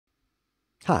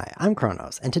Hi, I'm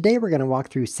Kronos, and today we're going to walk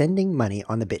through sending money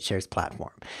on the Bitshares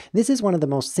platform. This is one of the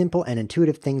most simple and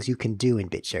intuitive things you can do in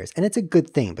Bitshares, and it's a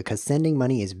good thing because sending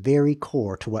money is very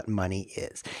core to what money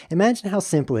is. Imagine how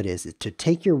simple it is to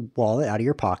take your wallet out of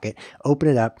your pocket, open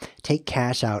it up, take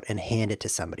cash out, and hand it to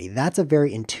somebody. That's a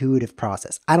very intuitive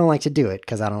process. I don't like to do it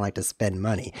because I don't like to spend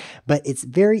money, but it's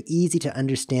very easy to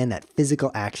understand that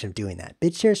physical action of doing that.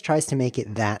 Bitshares tries to make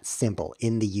it that simple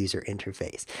in the user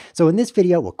interface. So in this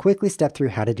video, we'll quickly step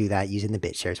through how to do that using the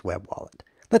Bitshares web wallet.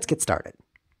 Let's get started.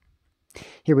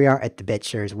 Here we are at the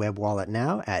Bitshares web wallet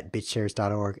now at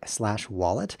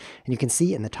bitshares.org/wallet. And you can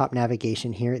see in the top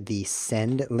navigation here, the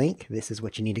send link. This is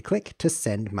what you need to click to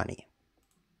send money.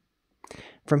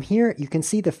 From here, you can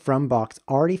see the From box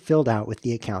already filled out with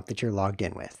the account that you're logged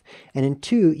in with. And in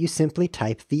 2, you simply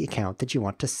type the account that you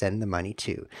want to send the money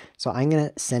to. So I'm going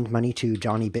to send money to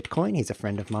Johnny Bitcoin. He's a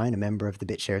friend of mine, a member of the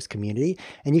Bitshares community.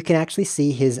 And you can actually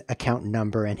see his account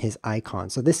number and his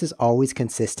icon. So this is always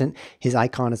consistent. His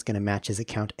icon is going to match his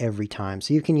account every time.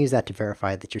 So you can use that to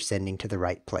verify that you're sending to the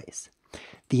right place.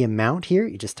 The amount here,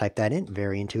 you just type that in,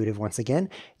 very intuitive once again.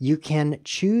 You can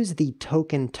choose the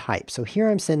token type. So here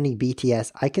I'm sending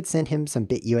BTS. I could send him some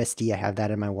BitUSD. I have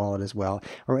that in my wallet as well.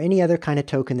 Or any other kind of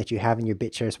token that you have in your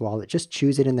Bitshares wallet. Just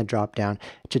choose it in the drop down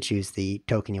to choose the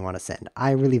token you want to send.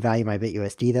 I really value my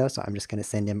BitUSD though, so I'm just going to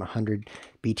send him 100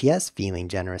 BTS, feeling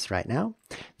generous right now.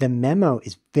 The memo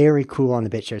is very cool on the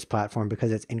Bitshares platform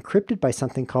because it's encrypted by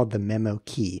something called the memo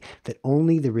key that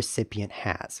only the recipient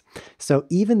has. So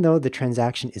even though the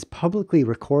transaction is publicly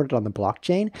recorded on the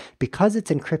blockchain, because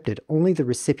it's encrypted, only the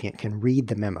recipient can read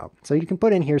the memo. So you can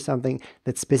put in here something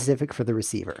that's specific for the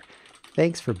receiver.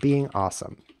 Thanks for being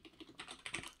awesome.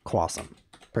 Quawsome.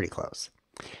 Pretty close.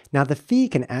 Now the fee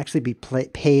can actually be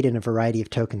paid in a variety of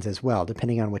tokens as well,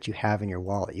 depending on what you have in your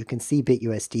wallet. You can see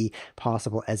BitUSD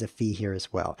possible as a fee here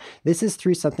as well. This is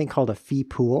through something called a fee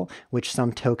pool, which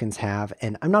some tokens have.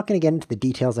 And I'm not going to get into the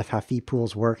details of how fee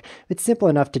pools work. It's simple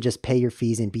enough to just pay your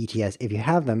fees in BTS if you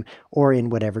have them, or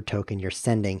in whatever token you're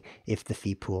sending if the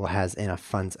fee pool has enough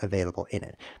funds available in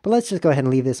it. But let's just go ahead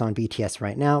and leave this on BTS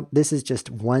right now. This is just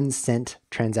 1 cent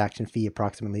transaction fee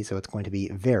approximately, so it's going to be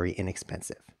very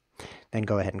inexpensive. Then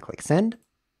go ahead and click send.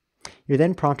 You're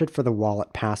then prompted for the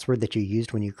wallet password that you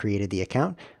used when you created the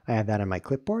account. I have that on my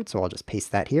clipboard, so I'll just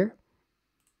paste that here.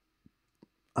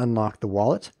 Unlock the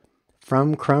wallet.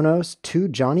 From Kronos to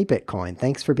Johnny Bitcoin.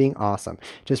 Thanks for being awesome.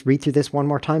 Just read through this one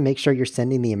more time. Make sure you're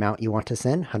sending the amount you want to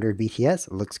send. 100 BTS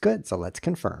looks good, so let's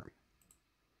confirm.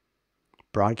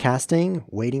 Broadcasting,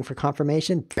 waiting for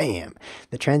confirmation. Bam!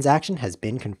 The transaction has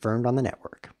been confirmed on the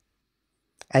network.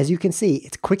 As you can see,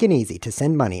 it's quick and easy to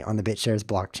send money on the Bitshares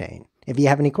blockchain. If you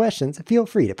have any questions, feel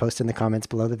free to post in the comments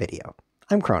below the video.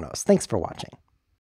 I'm Kronos. Thanks for watching.